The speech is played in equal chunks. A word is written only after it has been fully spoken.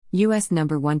U.S.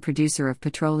 number one producer of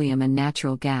petroleum and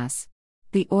natural gas.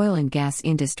 The oil and gas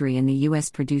industry in the U.S.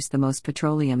 produced the most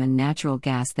petroleum and natural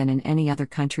gas than in any other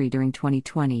country during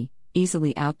 2020,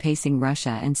 easily outpacing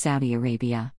Russia and Saudi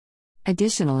Arabia.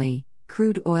 Additionally,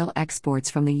 crude oil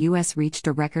exports from the U.S. reached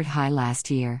a record high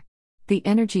last year. The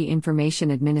Energy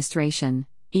Information Administration,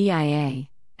 EIA,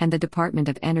 and the Department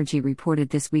of Energy reported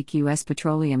this week U.S.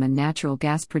 petroleum and natural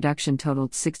gas production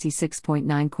totaled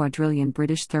 66.9 quadrillion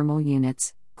British thermal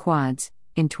units, quads,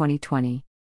 in 2020.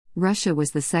 Russia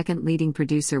was the second leading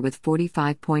producer with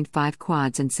 45.5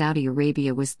 quads and Saudi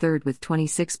Arabia was third with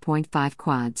 26.5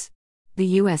 quads. The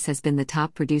U.S. has been the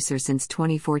top producer since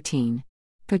 2014.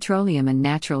 Petroleum and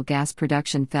natural gas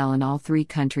production fell in all three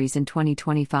countries in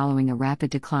 2020 following a rapid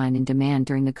decline in demand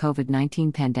during the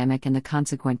COVID-19 pandemic and the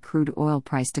consequent crude oil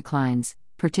price declines,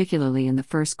 particularly in the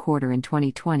first quarter in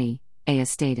 2020, EIA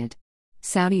stated.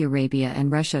 Saudi Arabia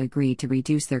and Russia agreed to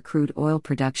reduce their crude oil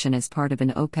production as part of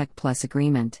an OPEC+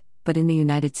 agreement, but in the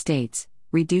United States,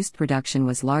 reduced production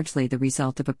was largely the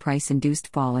result of a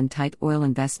price-induced fall in tight oil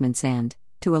investments and,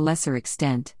 to a lesser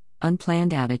extent,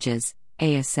 unplanned outages,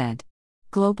 EIA said.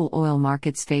 Global oil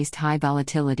markets faced high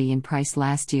volatility in price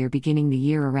last year, beginning the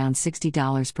year around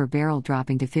 $60 per barrel,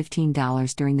 dropping to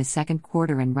 $15 during the second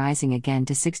quarter and rising again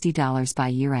to $60 by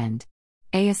year-end.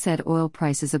 EIA said oil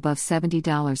prices above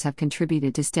 $70 have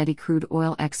contributed to steady crude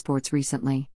oil exports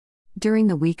recently. During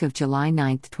the week of July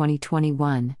 9,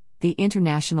 2021, the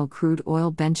international crude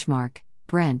oil benchmark,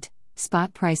 Brent,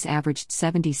 spot price averaged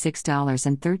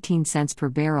 $76.13 per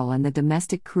barrel, and the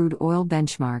domestic crude oil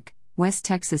benchmark, West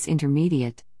Texas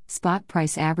Intermediate, spot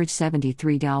price averaged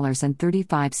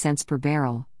 $73.35 per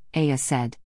barrel, EIA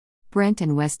said. Brent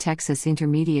and West Texas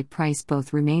Intermediate price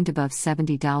both remained above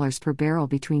 $70 per barrel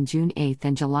between June 8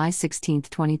 and July 16,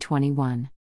 2021.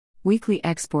 Weekly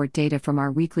export data from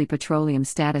our weekly petroleum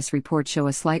status report show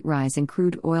a slight rise in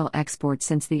crude oil exports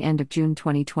since the end of June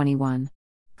 2021.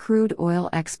 Crude oil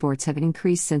exports have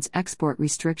increased since export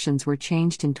restrictions were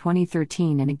changed in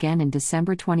 2013 and again in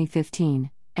December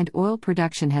 2015, and oil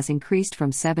production has increased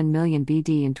from 7 million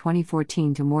BD in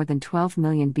 2014 to more than 12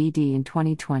 million BD in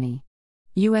 2020.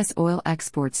 U.S. oil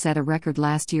exports set a record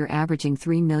last year, averaging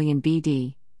 3 million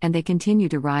BD, and they continue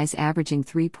to rise, averaging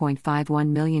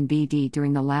 3.51 million BD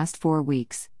during the last 4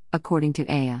 weeks, according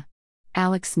to EIA.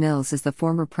 Alex Mills is the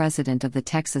former president of the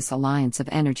Texas Alliance of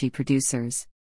Energy Producers.